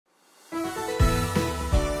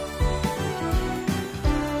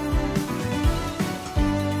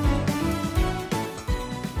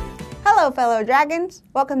Hello, fellow dragons.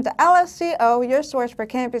 Welcome to LSCO, your source for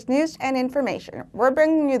campus news and information. We're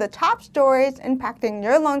bringing you the top stories impacting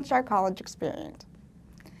your Lone Star College experience.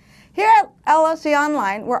 Here at LSC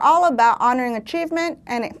Online, we're all about honoring achievement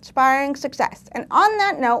and inspiring success. And on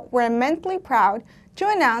that note, we're immensely proud to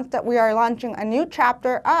announce that we are launching a new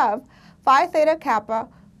chapter of Phi Theta Kappa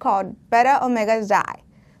called Beta Omega Xi.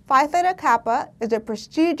 Phi Theta Kappa is a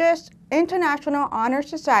prestigious international honor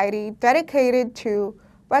society dedicated to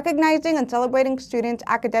recognizing and celebrating students'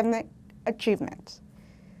 academic achievements.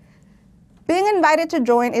 Being invited to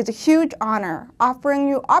join is a huge honor, offering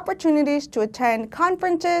you opportunities to attend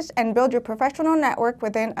conferences and build your professional network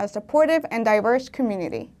within a supportive and diverse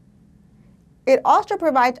community. It also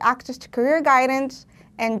provides access to career guidance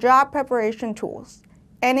and job preparation tools,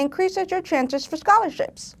 and increases your chances for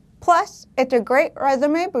scholarships. Plus, it's a great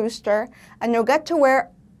resume booster, and you'll get to wear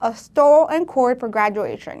a stole and cord for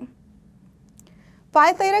graduation.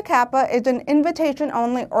 Phi Theta Kappa is an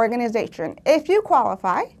invitation-only organization. If you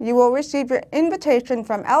qualify, you will receive your invitation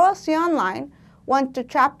from LSC Online once the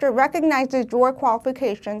chapter recognizes your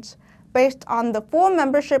qualifications based on the full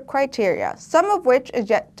membership criteria, some of which is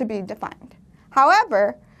yet to be defined.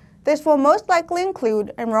 However, this will most likely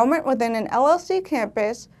include enrollment within an LSC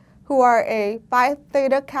campus who are a Phi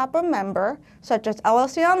Theta Kappa member, such as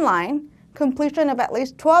LSC Online, completion of at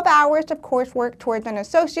least 12 hours of coursework towards an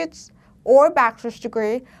associate's or bachelor's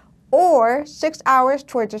degree, or 6 hours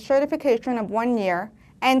towards a certification of 1 year,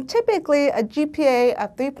 and typically a GPA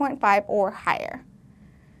of 3.5 or higher.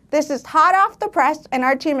 This is hot off the press, and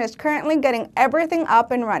our team is currently getting everything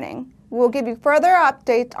up and running. We'll give you further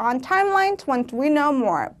updates on timelines once we know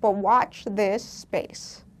more, but watch this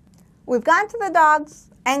space. We've gone to the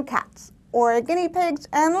dogs and cats, or guinea pigs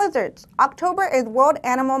and lizards. October is World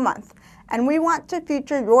Animal Month, and we want to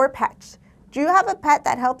feature your pets. Do you have a pet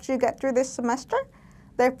that helps you get through this semester?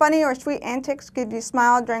 Their funny or sweet antics give you a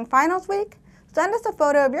smile during finals week? Send us a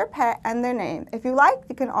photo of your pet and their name. If you like,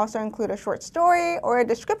 you can also include a short story or a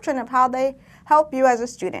description of how they help you as a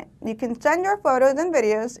student. You can send your photos and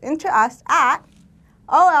videos into us at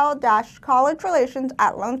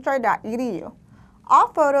ol-collegerelations@lonestar.edu. All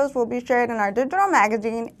photos will be shared in our digital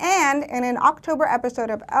magazine and in an October episode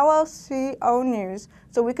of LSCO News,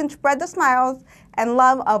 so we can spread the smiles and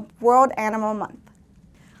love of World Animal Month.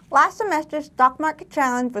 Last semester's Stock Market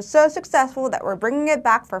Challenge was so successful that we're bringing it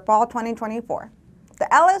back for fall 2024. The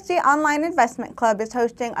LSC Online Investment Club is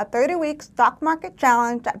hosting a 30-week Stock Market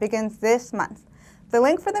Challenge that begins this month. The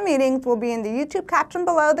link for the meetings will be in the YouTube caption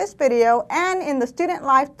below this video and in the Student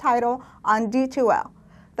Life title on D2L.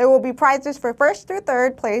 There will be prizes for first through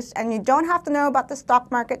third place, and you don't have to know about the stock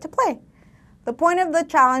market to play. The point of the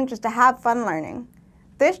challenge is to have fun learning.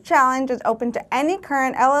 This challenge is open to any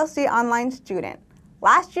current LSC Online student.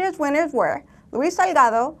 Last year's winners were Luis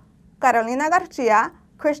Salgado, Carolina Garcia,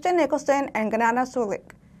 Christian Nicholson, and Ganana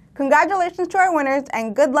Sulik. Congratulations to our winners,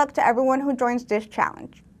 and good luck to everyone who joins this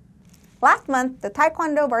challenge. Last month, the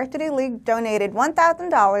Taekwondo Varsity League donated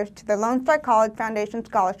 $1,000 to the Lone Star College Foundation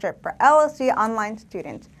Scholarship for LSC Online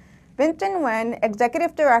students. Vincent Nguyen,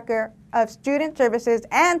 Executive Director of Student Services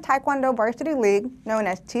and Taekwondo Varsity League, known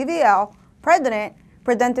as TVL, President,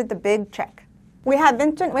 presented the big check. We have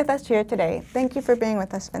Vincent with us here today. Thank you for being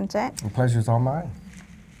with us, Vincent. The pleasure's all mine.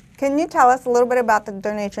 Can you tell us a little bit about the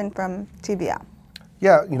donation from TVL?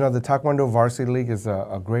 Yeah, the Taekwondo Varsity League is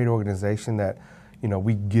a great organization that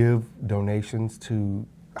we give donations to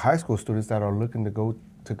high school students that are looking to go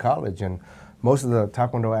to college. And most of the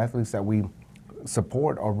Taekwondo athletes that we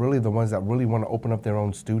support are really the ones that really want to open up their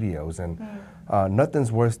own studios. And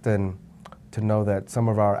nothing's worse than to know that some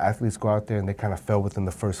of our athletes go out there and they kind of fail within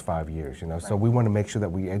the first 5 years, Right. So we want to make sure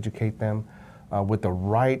that we educate them with the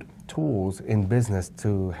right tools in business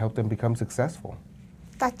to help them become successful.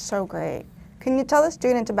 That's so great. Can you tell the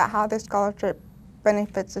students about how this scholarship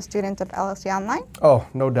benefits the students of LSC Online? Oh,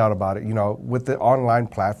 no doubt about it. With the online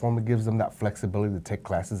platform, it gives them that flexibility to take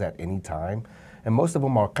classes at any time. And most of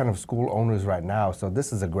them are kind of school owners right now, so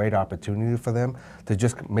this is a great opportunity for them to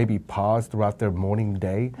just maybe pause throughout their morning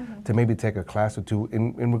day to maybe take a class or two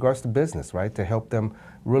in regards to business, right? To help them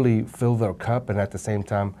really fill their cup and at the same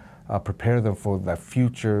time prepare them for the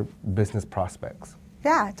future business prospects.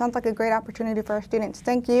 Yeah, it sounds like a great opportunity for our students.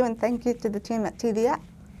 Thank you, and thank you to the team at TVL.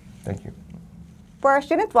 Thank you. For our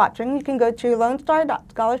students watching, you can go to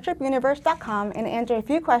lonestar.scholarshipuniverse.com and answer a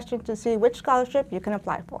few questions to see which scholarship you can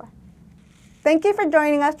apply for. Thank you for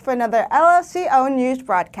joining us for another LSCO News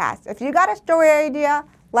broadcast. If you got a story idea,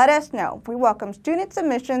 let us know. We welcome student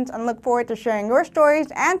submissions and look forward to sharing your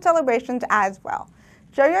stories and celebrations as well.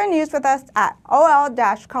 Share your news with us at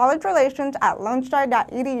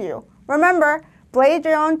ol-collegerelations@lonestar.edu. Remember, blaze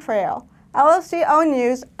your own trail. LSCO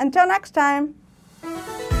News. Until next time.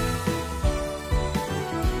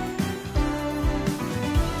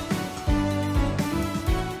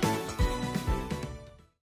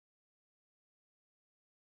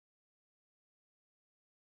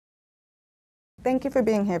 Thank you for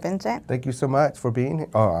being here, Vincent. Thank you so much for being here.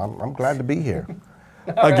 Oh, I'm glad to be here.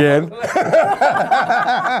 Again.